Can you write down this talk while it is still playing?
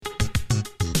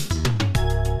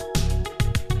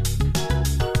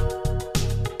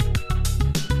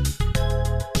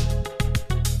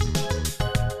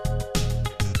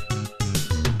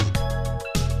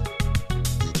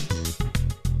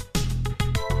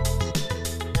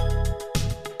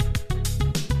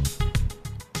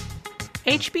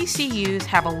HBCUs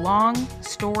have a long,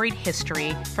 storied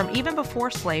history from even before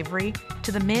slavery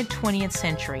to the mid-20th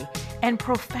century and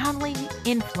profoundly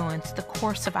influenced the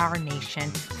course of our nation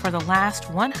for the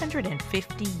last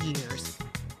 150 years.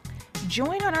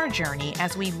 Join on our journey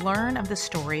as we learn of the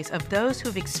stories of those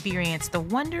who've experienced the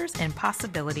wonders and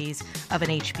possibilities of an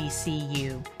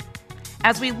HBCU.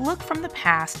 As we look from the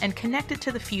past and connect it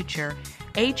to the future,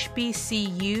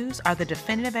 HBCUs are the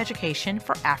definitive education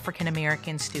for African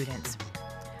American students.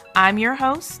 I'm your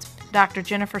host, Dr.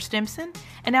 Jennifer Stimson,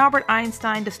 an Albert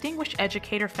Einstein Distinguished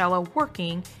Educator Fellow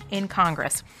working in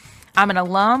Congress. I'm an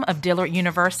alum of Dillard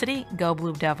University, Go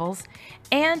Blue Devils,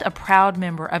 and a proud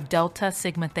member of Delta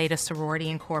Sigma Theta Sorority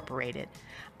Incorporated.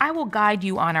 I will guide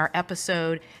you on our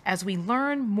episode as we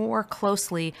learn more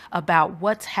closely about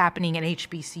what's happening at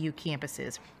HBCU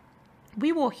campuses.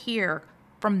 We will hear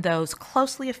from those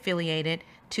closely affiliated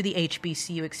to the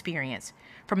HBCU experience,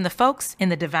 from the folks in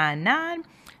the Divine Nine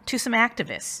to some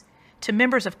activists, to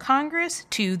members of Congress,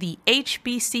 to the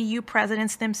HBCU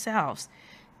presidents themselves,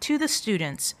 to the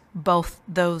students, both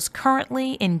those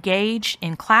currently engaged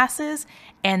in classes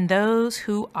and those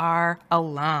who are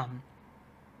alum.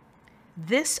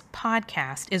 This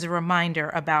podcast is a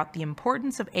reminder about the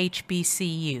importance of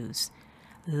HBCUs.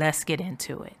 Let's get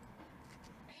into it.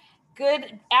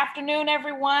 Good afternoon,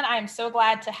 everyone. I'm so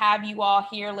glad to have you all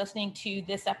here listening to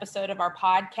this episode of our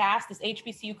podcast. This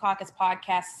HBCU Caucus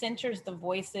podcast centers the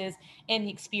voices and the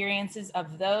experiences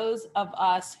of those of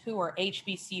us who are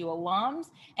HBCU alums,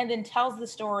 and then tells the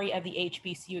story of the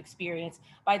HBCU experience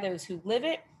by those who live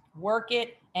it, work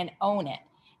it, and own it.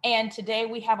 And today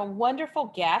we have a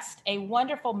wonderful guest, a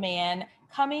wonderful man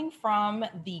coming from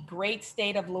the great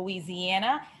state of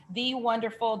Louisiana, the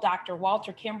wonderful Dr.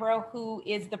 Walter Kimbrough, who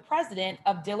is the president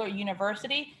of Dillard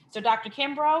University. So Dr.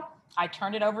 Kimbrough, I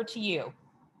turn it over to you.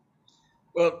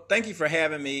 Well, thank you for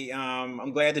having me.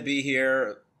 I'm glad to be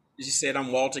here. As you said,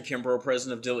 I'm Walter Kimbrough,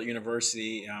 president of Dillard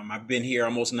University. I've been here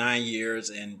almost 9 years.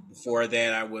 And before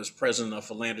that, I was president of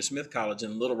Philander Smith College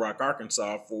in Little Rock,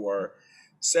 Arkansas for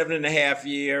 7.5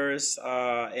 years.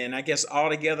 And I guess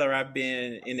altogether, I've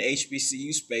been in the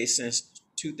HBCU space since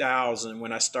 2000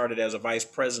 when I started as a vice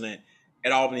president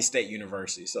at Albany State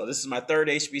University. So this is my third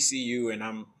HBCU, and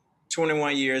I'm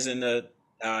 21 years in the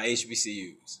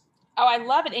HBCUs. Oh, I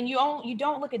love it. And you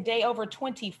don't look a day over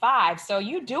 25. So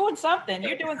you're doing something.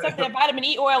 You're doing something. That vitamin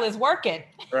E oil is working.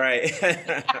 Right.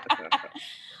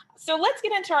 So let's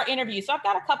get into our interview. So I've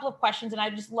got a couple of questions, and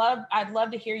I'd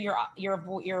love to hear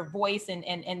your voice in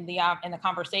the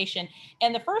conversation.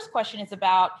 And the first question is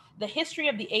about the history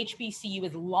of the HBCU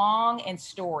is long and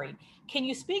storied. Can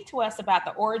you speak to us about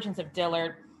the origins of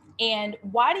Dillard, and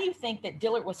why do you think that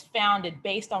Dillard was founded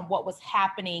based on what was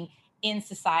happening in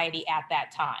society at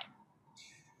that time?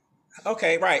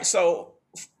 Okay, right. So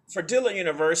for Dillard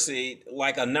University,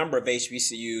 like a number of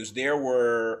HBCUs, there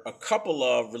were a couple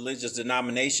of religious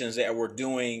denominations that were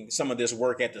doing some of this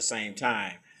work at the same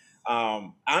time.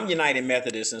 I'm United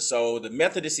Methodist, and so the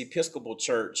Methodist Episcopal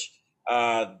Church,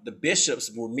 the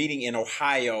bishops were meeting in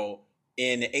Ohio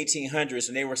in the 1800s,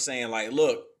 and they were saying, like,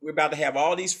 look, we're about to have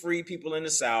all these free people in the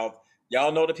South.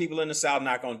 Y'all know the people in the South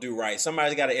not going to do right.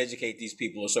 Somebody's got to educate these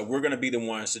people, so we're going to be the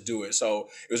ones to do it. So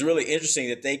it was really interesting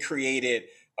that they created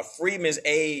a Freedmen's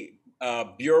Aid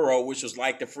Bureau, which was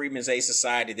like the Freedmen's Aid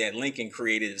Society that Lincoln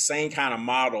created, the same kind of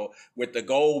model, with the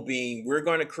goal being we're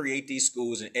going to create these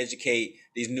schools and educate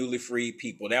these newly freed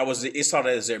people. It saw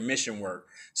that as their mission work.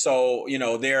 So,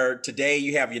 today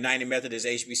you have United Methodist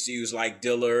HBCUs like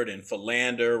Dillard and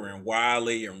Philander and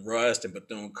Wiley and Rust and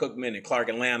Bethune-Cookman and Clark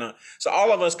Atlanta. So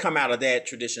all of us come out of that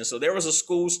tradition. So there was a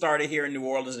school started here in New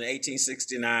Orleans in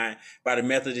 1869 by the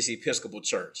Methodist Episcopal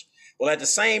Church. Well, at the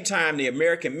same time, the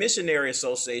American Missionary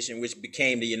Association, which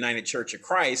became the United Church of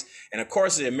Christ, and of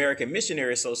course, the American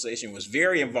Missionary Association was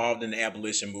very involved in the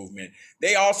abolition movement.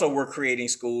 They also were creating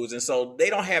schools. And so they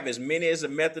don't have as many as the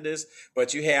Methodists,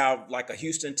 but you have like a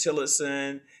Houston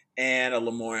Tillotson and a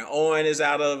Lemoyne Owen is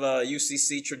out of a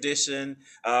UCC tradition.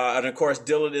 And of course,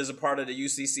 Dillard is a part of the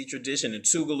UCC tradition, and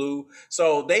Tougaloo.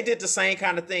 So they did the same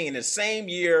kind of thing. In the same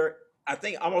year, I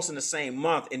think almost in the same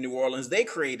month in New Orleans, they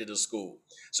created a school.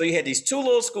 So you had these two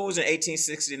little schools in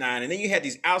 1869, and then you had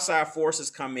these outside forces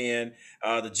come in,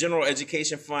 the General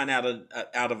Education Fund out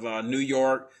of New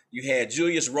York. You had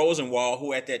Julius Rosenwald,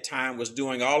 who at that time was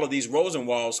doing all of these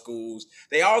Rosenwald schools.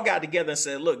 They all got together and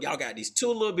said, look, y'all got these two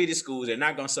little bitty schools. They're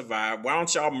not going to survive. Why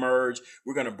don't y'all merge?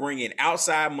 We're going to bring in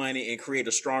outside money and create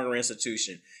a stronger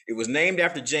institution. It was named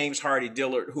after James Hardy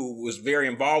Dillard, who was very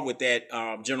involved with that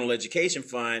General Education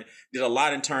Fund, did a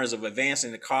lot in terms of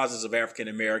advancing the causes of African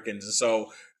Americans. And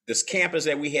so this campus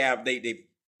that we have, they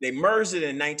they merged it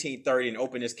in 1930 and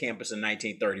opened this campus in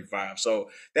 1935. So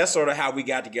that's sort of how we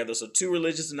got together. So two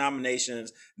religious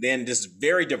denominations, then this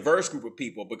very diverse group of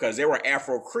people, because there were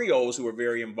Afro Creoles who were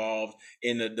very involved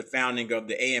in the founding of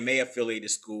the AMA affiliated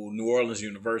school, New Orleans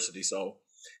University. So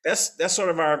that's sort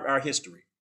of our history.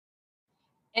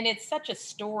 And it's such a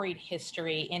storied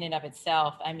history in and of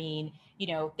itself. I mean,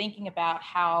 thinking about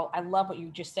how I love what you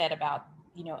just said about,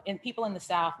 and people in the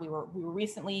South, we were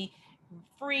recently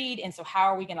freed, and so how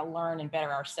are we going to learn and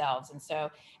better ourselves? And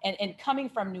so, and coming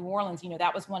from New Orleans,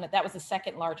 that was the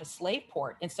second largest slave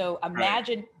port. And so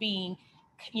imagine being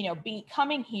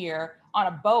coming here on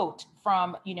a boat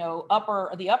from,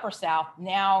 the upper South.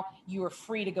 Now you are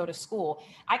free to go to school.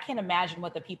 I can't imagine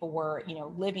what the people were,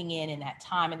 living in that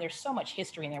time. And there's so much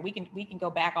history in there. We can go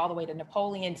back all the way to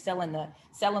Napoleon selling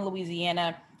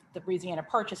Louisiana, the Louisiana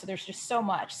Purchase. So there's just so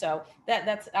much. So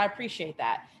I appreciate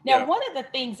that. Now, one of the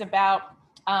things about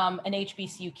an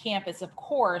HBCU campus, of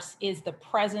course, is the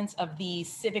presence of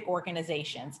these civic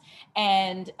organizations.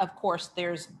 And of course,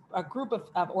 there's a group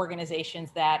of organizations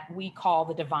that we call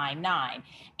the Divine Nine.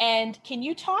 And can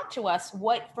you talk to us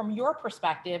from your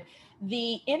perspective,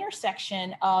 the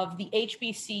intersection of the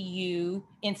HBCU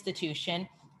institution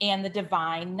and the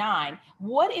Divine Nine?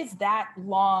 What is that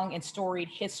long and storied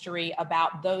history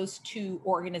about those two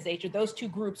organizations, those two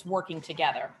groups working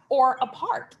together or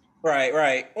apart?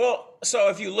 Right. Well, so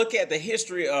if you look at the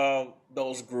history of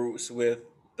those groups, with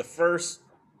the first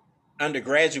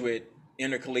undergraduate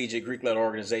intercollegiate Greek letter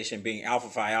organization being Alpha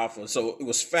Phi Alpha. So it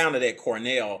was founded at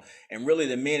Cornell, and really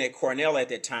the men at Cornell at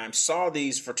that time saw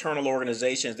these fraternal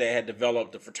organizations that had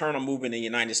developed. The fraternal movement in the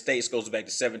United States goes back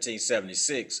to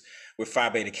 1776 with Phi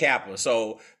Beta Kappa.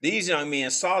 So these young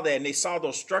men saw that, and they saw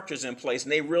those structures in place,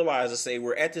 and they realized to say,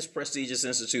 we're at this prestigious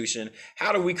institution.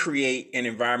 How do we create an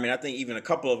environment? I think even a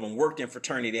couple of them worked in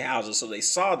fraternity houses. So they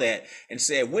saw that and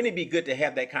said, wouldn't it be good to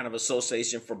have that kind of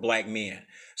association for Black men?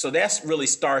 So that's really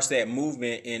starts that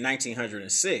movement in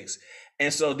 1906.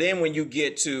 And so then when you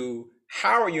get to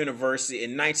Howard University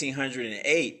in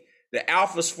 1908, the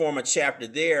Alphas form a chapter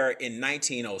there in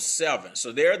 1907.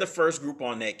 So they're the first group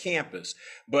on that campus.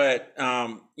 But,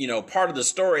 part of the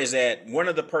story is that one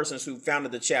of the persons who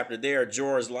founded the chapter there,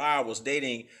 George Lyle, was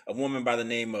dating a woman by the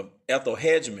name of Ethel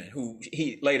Hedgeman, who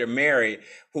he later married,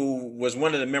 who was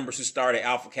one of the members who started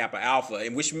Alpha Kappa Alpha,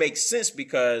 and which makes sense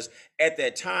because at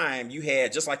that time you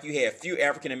had, just like you had few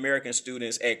African-American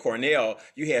students at Cornell,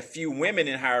 you had few women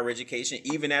in higher education,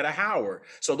 even at a Howard.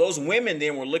 So those women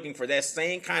then were looking for that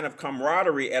same kind of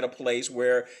camaraderie at a place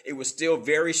where it was still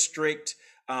very strict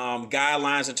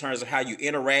guidelines in terms of how you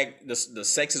interact, the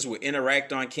sexes would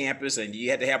interact on campus, and you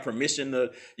had to have permission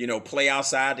to, play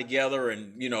outside together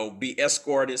and, be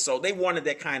escorted. So they wanted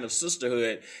that kind of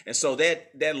sisterhood. And so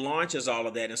that launches all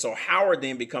of that. And so Howard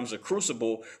then becomes a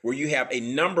crucible where you have a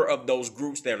number of those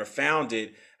groups that are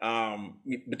founded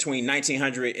between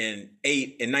 1908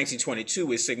 and 1922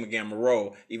 with Sigma Gamma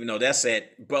Rho, even though that's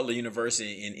at Butler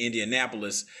University in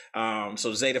Indianapolis.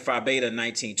 So Zeta Phi Beta in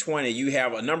 1920, you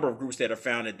have a number of groups that are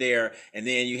founded there. And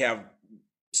then you have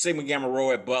Sigma Gamma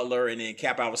Rho at Butler, and then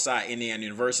Kappa Alpha Psi at Indiana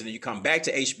University. You come back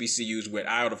to HBCUs with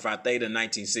Iota Phi Theta in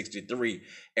 1963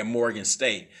 at Morgan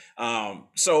State.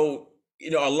 So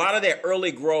a lot of that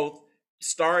early growth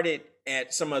started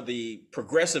at some of the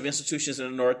progressive institutions in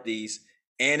the Northeast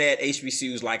and at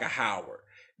HBCUs like a Howard.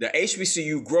 The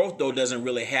HBCU growth, though, doesn't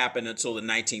really happen until the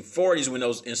 1940s when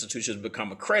those institutions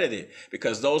become accredited,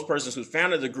 because those persons who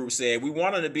founded the group said, we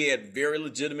wanted to be at very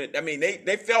legitimate. I mean,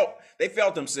 they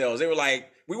felt themselves. They were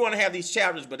like, we want to have these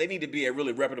chapters, but they need to be at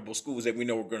really reputable schools that we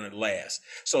know are going to last.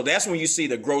 So that's when you see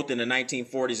the growth in the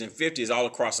 1940s and 50s all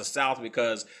across the South,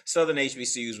 because Southern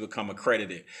HBCUs become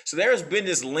accredited. So there has been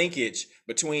this linkage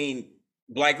between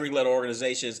Black Greek letter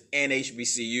organizations and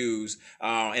HBCUs,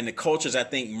 and the cultures, I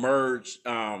think, merge,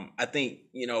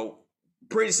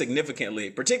 pretty significantly,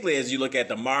 particularly as you look at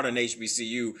the modern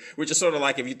HBCU, which is sort of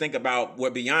like if you think about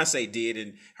what Beyonce did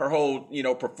and her whole,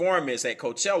 performance at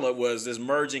Coachella was this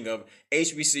merging of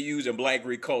HBCUs and Black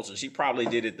Greek culture. She probably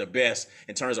did it the best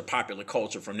in terms of popular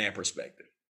culture from that perspective.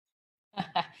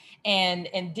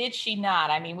 And did she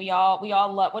not? I mean, we all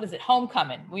love, what is it?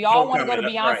 Homecoming. We all want to go to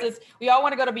Beyonce's. Right. We all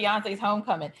want to go to Beyonce's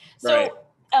homecoming. So,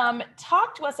 right.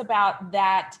 Talk to us about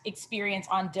that experience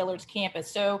on Dillard's campus.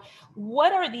 So,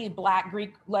 what are the Black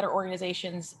Greek letter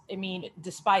organizations? I mean,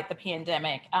 despite the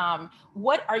pandemic,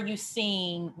 what are you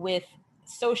seeing with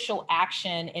social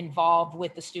action involved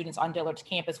with the students on Dillard's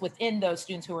campus within those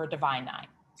students who are Divine Nine?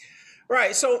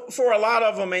 Right. So for a lot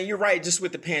of them, and you're right, just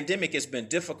with the pandemic, it's been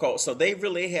difficult. So they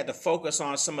really had to focus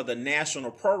on some of the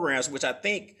national programs, which I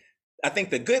think I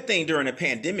think the good thing during the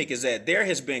pandemic is that there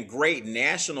has been great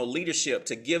national leadership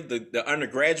to give the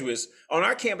undergraduates on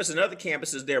our campus and other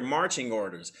campuses their marching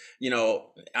orders.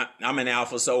 I'm an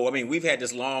Alpha, so I mean, we've had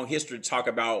this long history to talk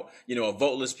about, a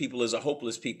voteless people is a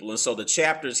hopeless people. And so the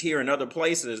chapters here and other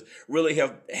places really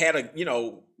have had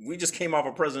we just came off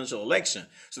a presidential election.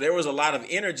 So there was a lot of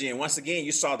energy. And once again,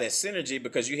 you saw that synergy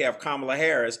because you have Kamala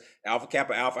Harris, Alpha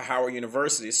Kappa Alpha, Howard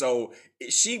University. So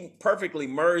she perfectly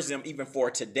merged them even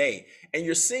for today. And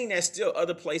you're seeing that still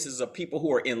other places of people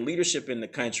who are in leadership in the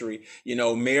country,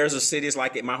 mayors of cities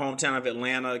like in my hometown of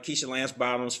Atlanta, Keisha Lance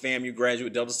Bottoms, FAMU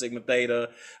graduate, Delta Sigma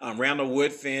Theta, Randall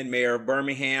Woodfin, mayor of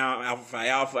Birmingham, Alpha Phi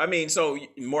Alpha. I mean, so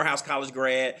Morehouse College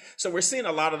grad. So we're seeing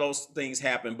a lot of those things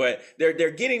happen, but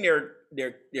they're getting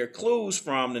their clues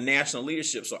from the national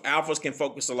leadership. So alphas can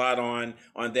focus a lot on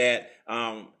that.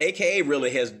 AKA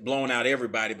really has blown out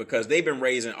everybody because they've been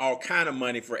raising all kind of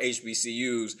money for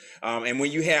HBCUs. And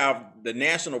when you have the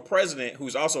national president,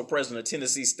 who's also president of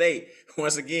Tennessee State,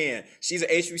 once again, she's an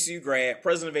HBCU grad,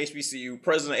 president of HBCU,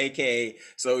 president of AKA.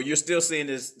 So you're still seeing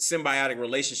this symbiotic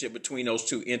relationship between those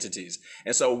two entities.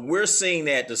 And so we're seeing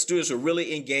that the students are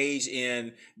really engaged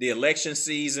in the election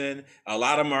season. A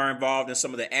lot of them are involved in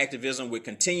some of the activism with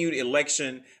continued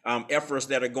election efforts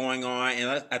that are going on.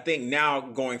 And I think now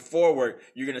going forward,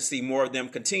 you're going to see more of them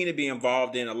continue to be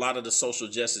involved in a lot of the social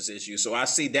justice issues. So I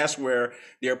see that's where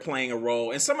they're playing a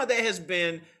role. And some of that has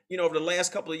been, over the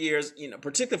last couple of years,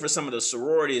 particularly for some of the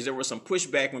sororities, there was some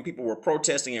pushback when people were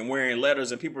protesting and wearing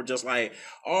letters, and people were just like,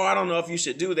 oh, I don't know if you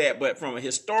should do that. But from a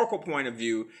historical point of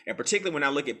view, and particularly when I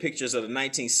look at pictures of the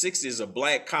 1960s of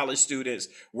Black college students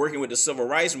working with the civil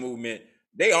rights movement,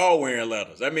 they all wearing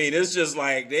letters. I mean, it's just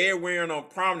like they're wearing them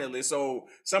prominently. So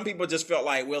some people just felt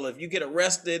like, well, if you get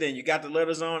arrested and you got the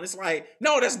letters on, it's like,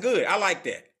 no, that's good. I like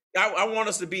that. I want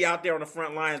us to be out there on the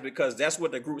front lines because that's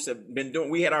what the groups have been doing.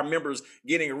 We had our members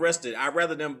getting arrested. I'd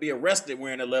rather them be arrested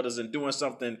wearing the letters than doing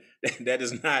something that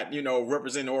is not,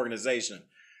 representing the organization.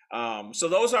 So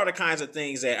those are the kinds of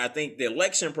things that I think the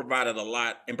election provided a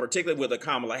lot, and particularly with the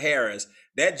Kamala Harris,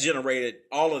 that generated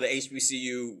all of the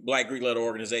HBCU Black Greek letter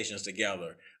organizations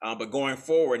together. But going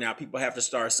forward now, people have to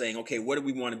start saying, okay, what do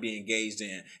we want to be engaged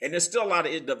in? And there's still a lot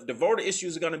of the voter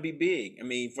issues are going to be big. I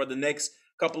mean, for the next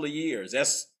couple of years,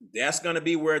 that's going to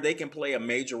be where they can play a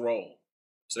major role.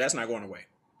 So that's not going away.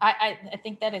 I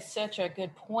think that is such a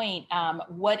good point.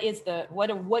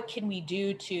 What can we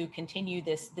do to continue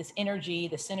this energy,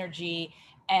 the synergy,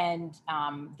 and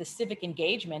the civic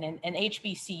engagement? And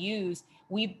HBCUs,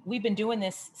 we've been doing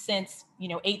this since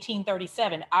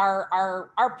 1837.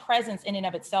 Our presence in and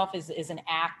of itself is an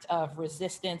act of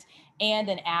resistance and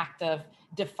an act of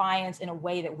defiance in a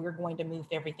way that we're going to move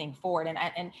everything forward.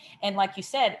 And like you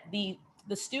said, the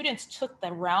students took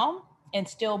the realm and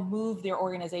still move their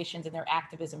organizations and their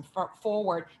activism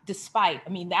forward despite,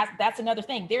 that's another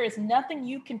thing. There is nothing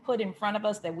you can put in front of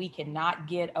us that we cannot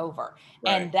get over.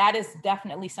 Right. And that is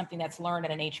definitely something that's learned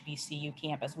at an HBCU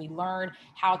campus. We learn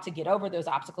how to get over those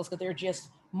obstacles because they're just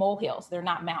molehills. They're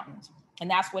not mountains. And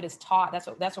that's what is taught. That's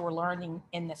what we're learning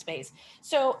in this space.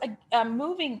 So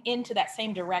moving into that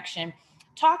same direction,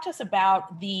 talk to us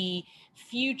about the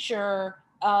future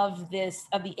of the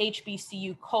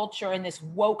HBCU culture and this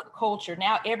woke culture.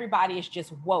 Now everybody is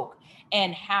just woke,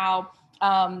 and how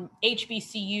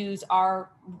HBCUs are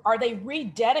they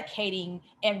rededicating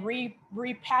and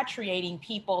repatriating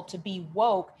people to be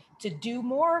woke to do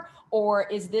more, or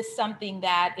is this something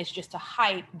that is just a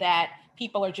hype that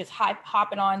people are just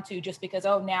hopping on to just because,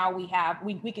 oh, now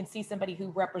we can see somebody who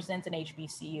represents an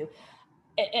HBCU?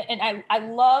 And I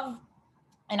love,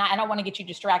 and I don't want to get you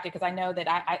distracted because I know that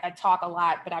I talk a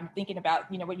lot, but I'm thinking about,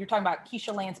 what you're talking about,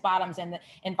 Keisha Lance Bottoms and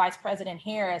Vice President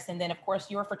Harris. And then of course,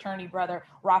 your fraternity brother,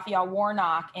 Raphael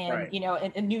Warnock, and,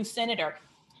 right. A new senator.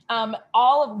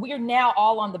 We're now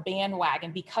all on the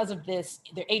bandwagon because of this,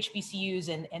 their HBCUs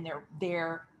and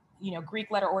their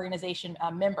Greek letter organization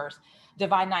members,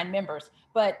 Divine Nine members.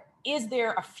 But is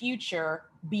there a future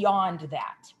beyond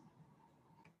that?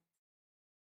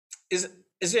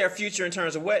 Is there a future in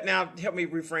terms of what? Now, help me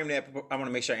reframe that. I want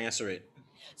to make sure I answer it.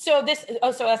 So that's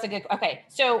a good, okay.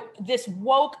 So this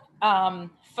woke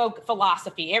folk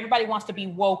philosophy, everybody wants to be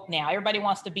woke now. Everybody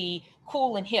wants to be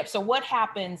cool and hip. So what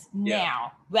happens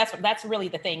now? That's really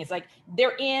the thing. It's like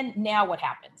they're in, now what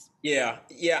happens? Yeah.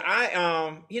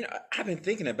 I've been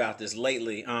thinking about this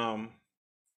lately.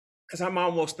 Because I'm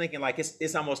almost thinking like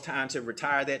it's almost time to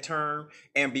retire that term.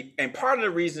 And part of the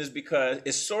reason is because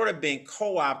it's sort of been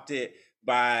co-opted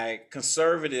by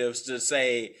conservatives to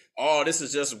say, oh, this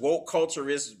is just woke culture.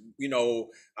 Is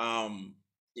I'm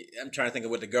trying to think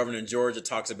of what the governor in Georgia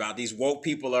talks about. These woke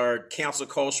people are cancel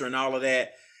culture and all of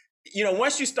that.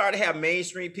 once you start to have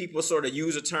mainstream people sort of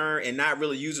use a term and not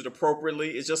really use it appropriately,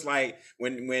 it's just like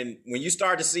when you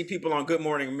start to see people on Good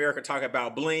Morning America talk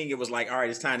about bling, it was like, all right,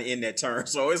 it's time to end that term.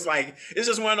 So it's like, it's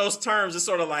just one of those terms. It's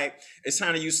sort of like, it's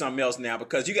time to use something else now,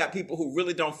 because you got people who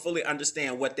really don't fully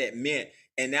understand what that meant,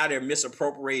 and now they're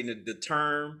misappropriating the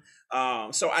term.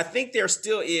 So I think there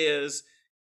still is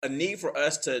a need for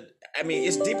us to, I mean,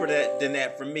 it's deeper than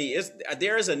that for me.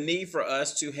 There is a need for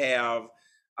us to have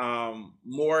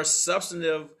more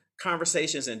substantive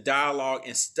conversations and dialogue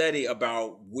and study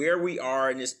about where we are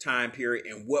in this time period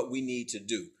and what we need to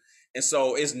do. And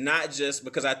so it's not just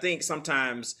because I think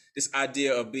sometimes this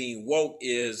idea of being woke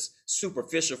is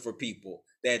superficial for people,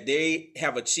 that they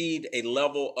have achieved a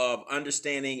level of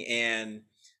understanding and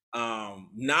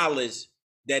knowledge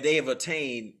that they have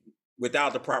attained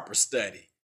without the proper study.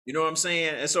 You know what I'm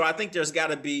saying? And so I think there's got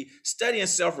to be study and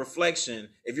self-reflection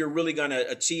if you're really going to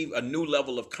achieve a new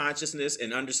level of consciousness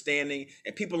and understanding,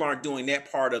 and people aren't doing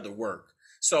that part of the work.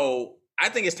 So I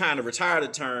think it's time to retire the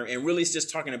term and really it's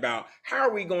just talking about how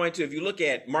are we going to, if you look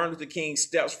at Martin Luther King's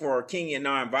steps for Kingian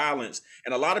nonviolence,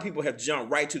 and a lot of people have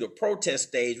jumped right to the protest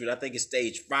stage, which I think is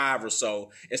stage 5 or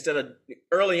so, instead of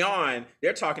early on,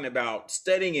 they're talking about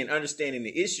studying and understanding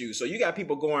the issues. So you got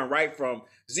people going right from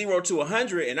 0 to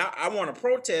 100, and I want to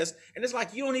protest, and it's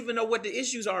like you don't even know what the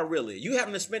issues are really. You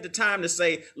haven't spent the time to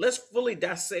say, let's fully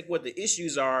dissect what the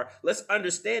issues are, let's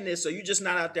understand this, so you're just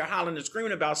not out there hollering and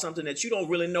screaming about something that you don't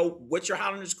really know what you're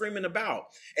hollering and screaming about.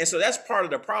 And so that's part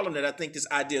of the problem that I think this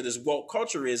idea of this woke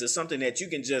culture is something that you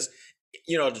can just,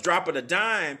 the drop of a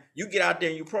dime, you get out there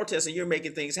and you protest and you're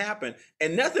making things happen,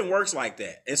 and nothing works like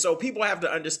that. And so people have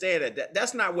to understand that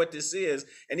that's not what this is.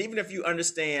 And even if you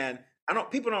understand,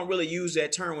 people don't really use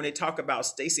that term when they talk about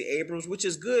Stacey Abrams, which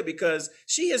is good because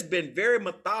she has been very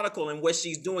methodical in what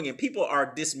she's doing, and people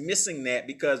are dismissing that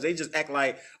because they just act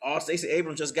like, oh, Stacey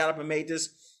Abrams just got up and made this.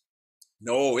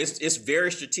 No, it's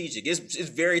very strategic. It's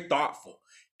very thoughtful.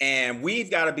 And we've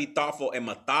got to be thoughtful and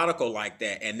methodical like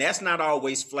that. And that's not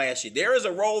always flashy. There is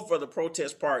a role for the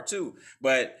protest part too.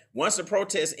 But once the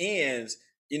protest ends,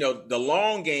 the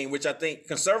long game, which I think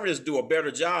conservatives do a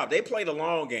better job, they play the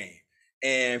long game.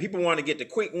 And people want to get the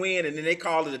quick win, and then they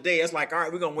call it a day. It's like, all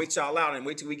right, we're going to wait y'all out and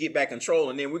wait till we get back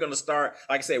control. And then we're going to start,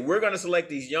 like I said, we're going to select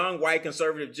these young white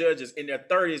conservative judges in their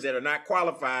 30s that are not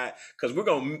qualified, because we're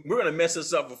going to mess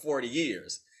this up for 40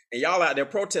 years. And y'all out there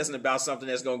protesting about something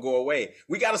that's going to go away.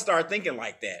 We got to start thinking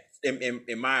like that,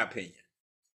 in my opinion.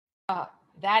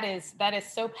 That is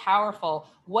so powerful.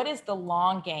 What is the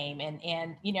long game?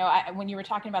 And when you were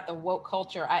talking about the woke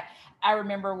culture, I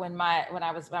remember when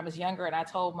I was younger, and I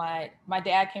told my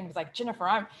dad came and was like, Jennifer,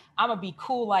 I'm gonna be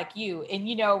cool like you. And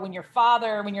when you're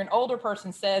an older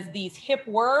person says these hip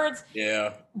words,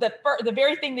 yeah, the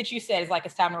very thing that you said is like,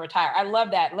 it's time to retire. I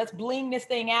love that. Let's bling this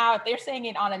thing out. If they're saying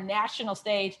it on a national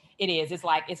stage, it's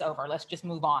like, it's over. Let's just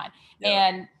move on.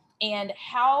 Yeah. And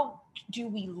how do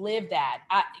we live that?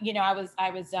 I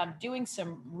was doing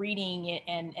some reading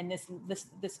and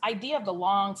this idea of the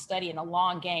long study and the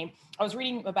long game. I was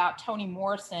reading some things about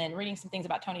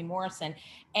Toni Morrison,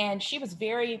 and she was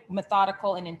very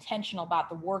methodical and intentional about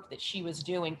the work that she was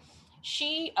doing.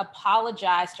 She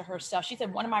apologized to herself. She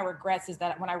said, one of my regrets is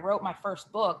that when I wrote my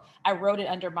first book, I wrote it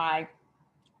under my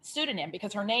pseudonym,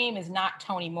 because her name is not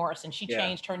Toni Morrison. She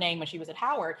changed her name when she was at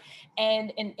Howard.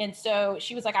 And so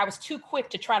she was like, I was too quick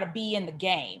to try to be in the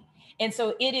game. And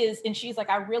so it is, and she's like,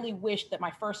 I really wish that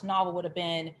my first novel would have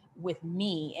been with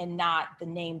me and not the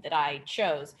name that I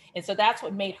chose. And so that's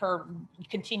what made her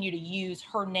continue to use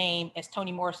her name as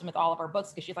Toni Morrison with all of her books,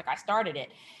 because she's like, I started it.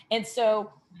 And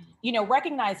so,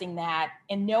 recognizing that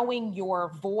and knowing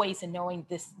your voice and knowing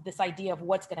this idea of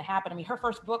what's going to happen. I mean, her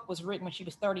first book was written when she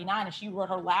was 39, and she wrote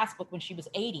her last book when she was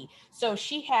 80. So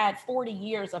she had 40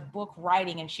 years of book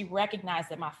writing, and she recognized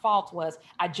that my fault was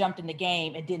I jumped in the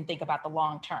game and didn't think about the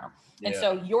long term. Yeah. And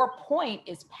so your point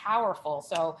is powerful.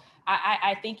 So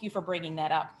I thank you for bringing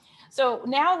that up. So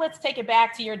now let's take it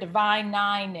back to your divine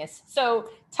nine-ness. So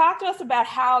talk to us about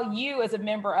how you, as a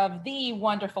member of the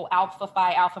wonderful Alpha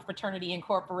Phi Alpha Fraternity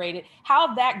Incorporated,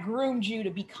 how that groomed you to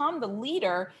become the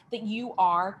leader that you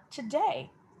are today.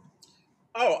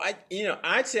 Oh,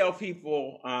 I tell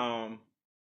people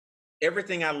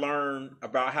everything I learned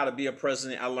about how to be a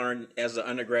president, I learned as an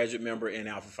undergraduate member in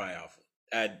Alpha Phi Alpha.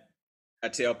 I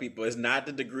tell people it's not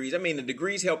the degrees. I mean, the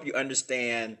degrees help you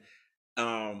understand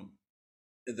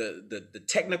the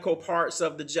technical parts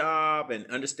of the job and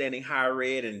understanding higher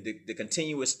ed and the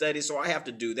continuous study. So I have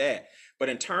to do that. But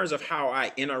in terms of how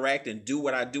I interact and do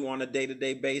what I do on a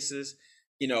day-to-day basis,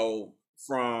 and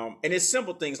it's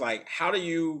simple things like how do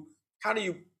you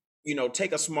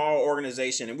take a small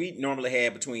organization, and we normally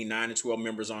had between 9 and 12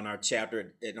 members on our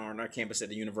chapter on our campus at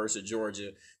the University of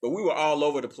Georgia, but we were all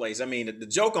over the place. I mean, the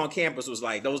joke on campus was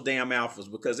like those damn alphas,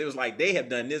 because it was like, they have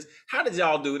done this. How did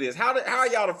y'all do this? How are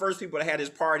y'all the first people to have this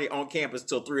party on campus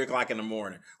till 3 o'clock in the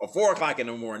morning or 4 o'clock in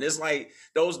the morning? It's like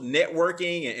those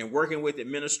networking and working with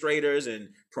administrators and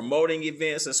promoting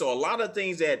events. And so a lot of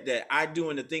things that I do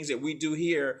and the things that we do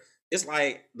here, it's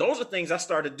like those are things I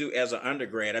started to do as an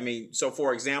undergrad. I mean, so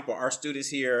for example, our students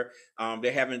here,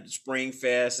 they're having Spring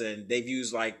Fest, and they've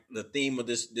used like the theme of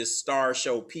this star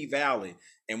show, P Valley,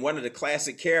 and one of the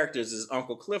classic characters is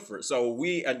Uncle Clifford. So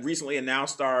we recently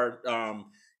announced our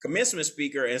commencement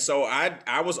speaker, and so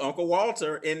I was Uncle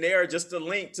Walter in there just to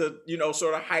link to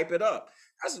sort of hype it up.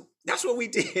 That's what we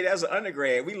did as an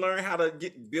undergrad. We learned how to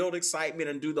build excitement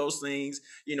and do those things,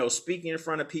 speaking in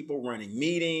front of people, running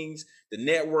meetings, the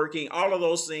networking, all of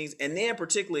those things. And then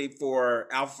particularly for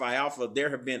Alpha Phi Alpha,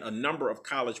 there have been a number of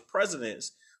college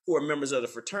presidents who are members of the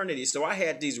fraternity. So I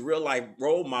had these real life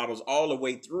role models all the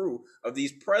way through of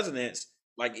these presidents,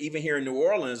 like even here in New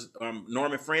Orleans,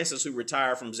 Norman Francis, who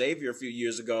retired from Xavier a few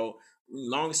years ago,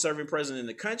 longest serving president in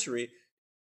the country.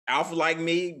 Alpha like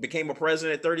me, became a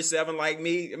president at 37 like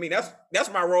me. I mean,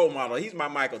 that's my role model. He's my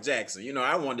Michael Jackson.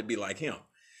 I wanted to be like him.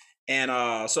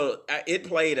 And so it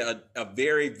played a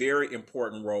very, very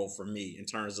important role for me in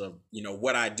terms of,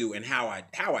 what I do and how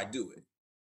I do it.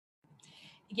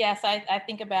 Yes, I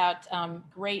think about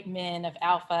great men of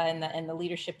Alpha and the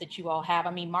leadership that you all have.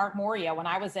 I mean, Mark Morio, when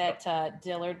I was at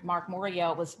Dillard, Mark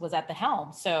Morio was at the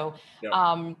helm. So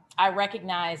Yep. I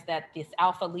recognize that this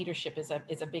Alpha leadership is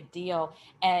a big deal.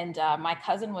 And my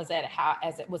cousin was at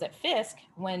Fisk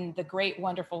when the great,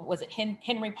 wonderful, was it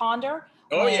Henry Ponder?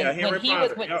 Oh yeah, When Henry he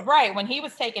was Ponder. Yep. right, when he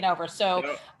was taking over. So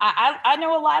Yep. I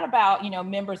know a lot about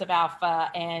members of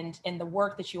Alpha and the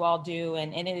work that you all do,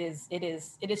 and it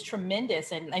is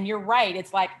tremendous. And you're right,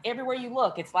 it's like everywhere you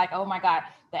look, it's like, oh my God,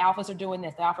 the Alphas are doing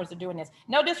this, the Alphas are doing this.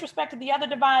 No disrespect to the other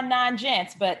Divine Nine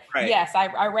gents, but Right. yes,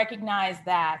 I recognize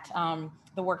that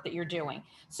the work that you're doing.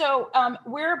 So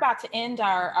we're about to end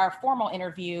our formal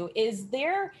interview. Is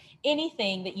there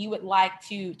anything that you would like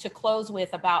to close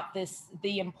with about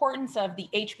the importance of the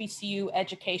HBCU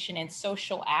education and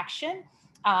social action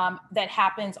that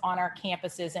happens on our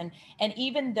campuses? And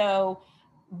even though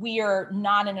we are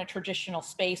not in a traditional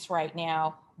space right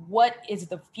now, what is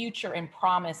the future and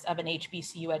promise of an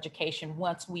HBCU education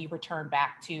once we return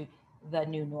back to the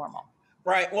new normal?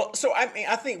 Right. Well, so I mean,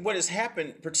 I think what has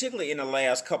happened, particularly in the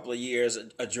last couple of years,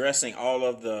 addressing all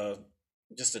of the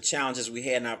challenges we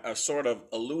had, and I've sort of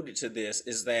alluded to this,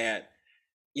 is that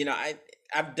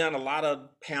I've done a lot of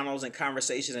panels and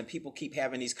conversations, and people keep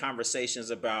having these conversations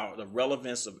about the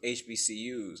relevance of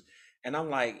HBCUs, and I'm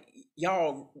like,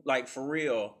 y'all, like for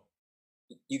real,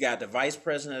 you got the Vice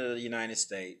President of the United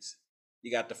States,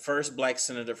 you got the first Black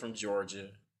senator from Georgia,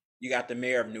 you got the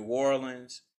mayor of New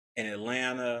Orleans and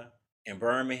Atlanta and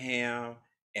Birmingham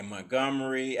and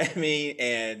Montgomery,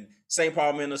 and St.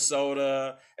 Paul,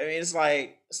 Minnesota. It's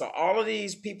like, so all of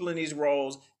these people in these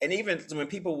roles, and even when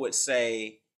people would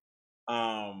say,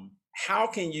 how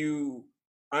can you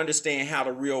understand how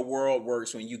the real world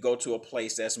works when you go to a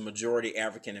place that's majority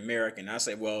African American? I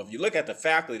say, well, if you look at the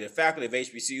faculty of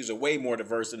HBCUs are way more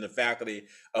diverse than the faculty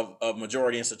of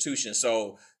majority institutions.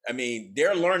 So,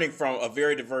 they're learning from a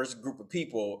very diverse group of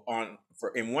people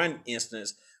in one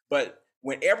instance. But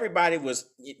when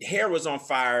hair was on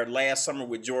fire last summer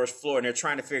with George Floyd, and they're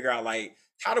trying to figure out, like,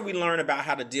 how do we learn about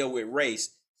how to deal with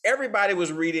race? Everybody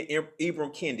was reading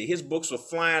Ibram Kendi. His books were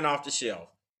flying off the shelf.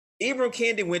 Ibram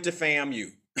Kendi went to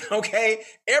FAMU. Okay,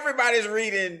 everybody's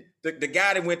reading the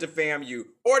guy that went to FAMU,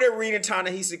 or they're reading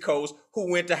Ta-Nehisi Coates,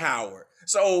 who went to Howard.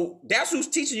 So that's who's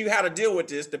teaching you how to deal with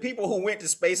this, the people who went to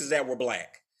spaces that were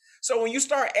Black. So when you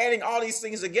start adding all these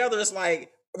things together, it's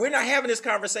like, we're not having this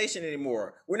conversation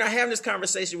anymore. We're not having this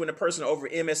conversation when the person over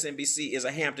MSNBC is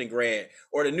a Hampton grad,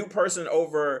 or the new person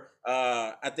over,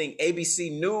 I think,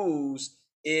 ABC News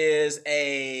is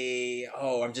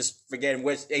I'm just forgetting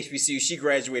which HBCU she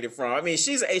graduated from.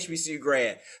 She's an HBCU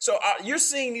grad. So you're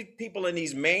seeing these people in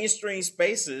these mainstream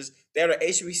spaces that are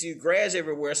HBCU grads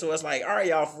everywhere. So it's like, all right,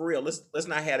 y'all, for real, let's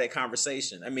not have that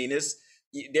conversation. I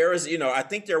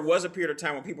think there was a period of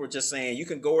time when people were just saying you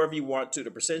can go wherever you want to. The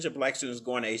percentage of Black students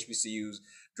going to HBCUs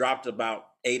dropped about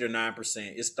 8 or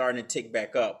 9%. It's starting to tick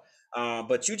back up.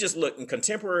 But you just look in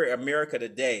contemporary America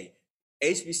today,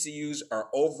 HBCUs are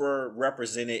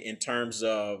overrepresented in terms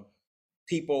of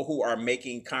people who are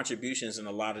making contributions in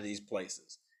a lot of these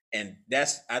places. And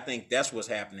I think that's what's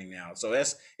happening now. So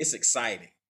it's exciting.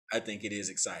 I think it is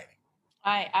exciting.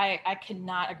 I could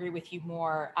not agree with you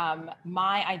more.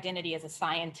 My identity as a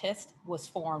scientist was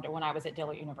formed when I was at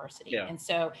Dillard University. Yeah. And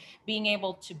so being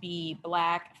able to be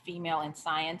Black, female in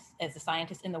science as a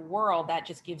scientist in the world, that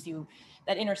just gives you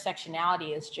that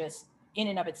intersectionality is just in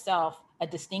and of itself a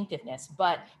distinctiveness.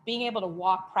 But being able to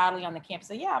walk proudly on the campus,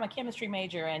 say, yeah, I'm a chemistry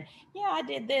major, and yeah, I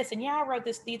did this, and yeah, I wrote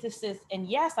this thesis, and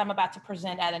yes, I'm about to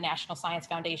present at a National Science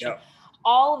Foundation. Yep.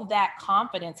 All of that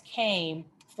confidence came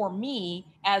for me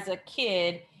as a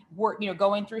kid,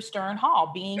 going through Stern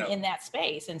Hall, being Yep. in that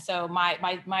space. And so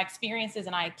my experiences,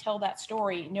 and I tell that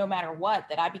story no matter what,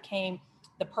 that I became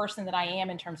the person that I am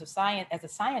in terms of science as a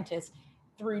scientist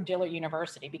through Dillard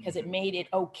University, because it made it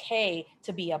okay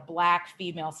to be a Black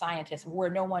female scientist where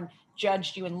no one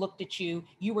judged you and looked at you.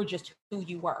 You were just who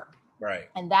you were. Right.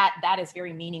 And that is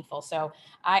very meaningful. So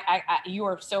I you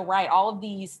are so right. All of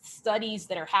these studies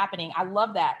that are happening, I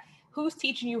love that. Who's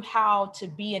teaching you how to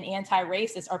be an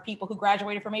anti-racist are people who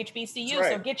graduated from HBCU.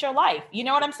 Right. So get your life. You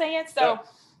know what I'm saying? So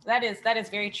that is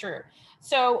very true.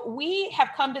 So we have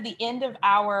come to the end of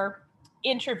our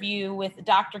interview with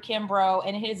Dr. Kimbrough,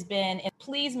 and it has been, and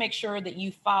please make sure that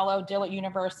you follow Dillard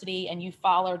University and you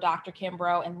follow Dr.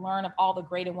 Kimbrough and learn of all the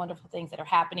great and wonderful things that are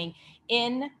happening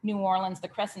in New Orleans. The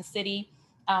Crescent City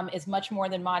is much more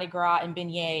than Mardi Gras and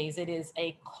beignets. It is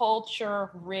a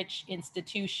culture-rich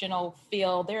institutional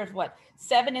field. There's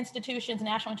 7 institutions,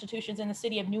 national institutions in the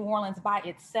city of New Orleans by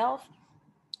itself.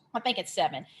 I think it's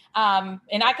 7.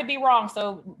 And I could be wrong.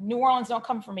 So New Orleans, don't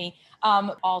come for me.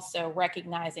 Also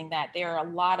recognizing that there are a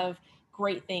lot of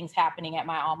great things happening at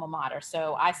my alma mater.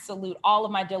 So I salute all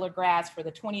of my Dillard grads for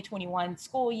the 2021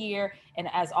 school year, and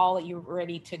as all that you're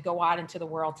ready to go out into the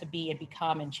world to be and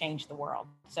become and change the world.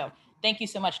 So thank you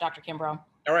so much, Dr. Kimbrough.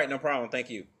 All right, no problem. Thank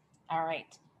you. All right.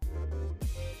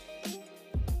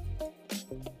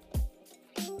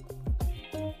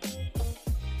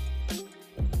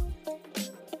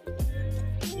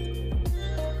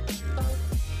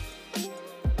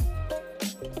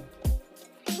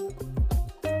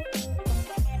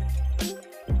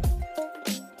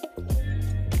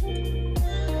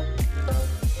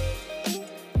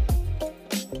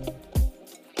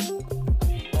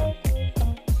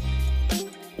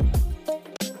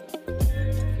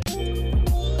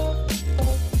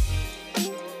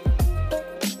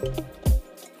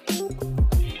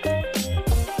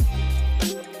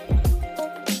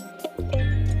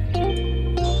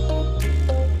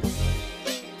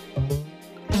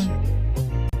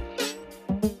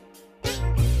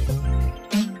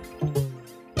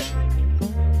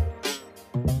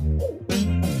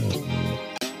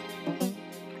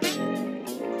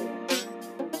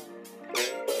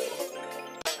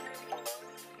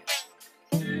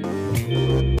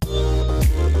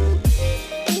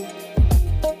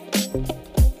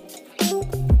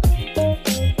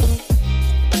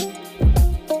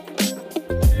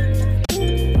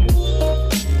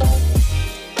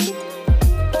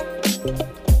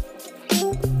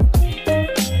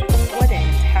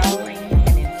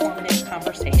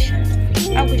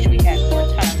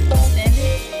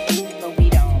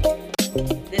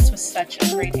 Such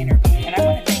a great interview.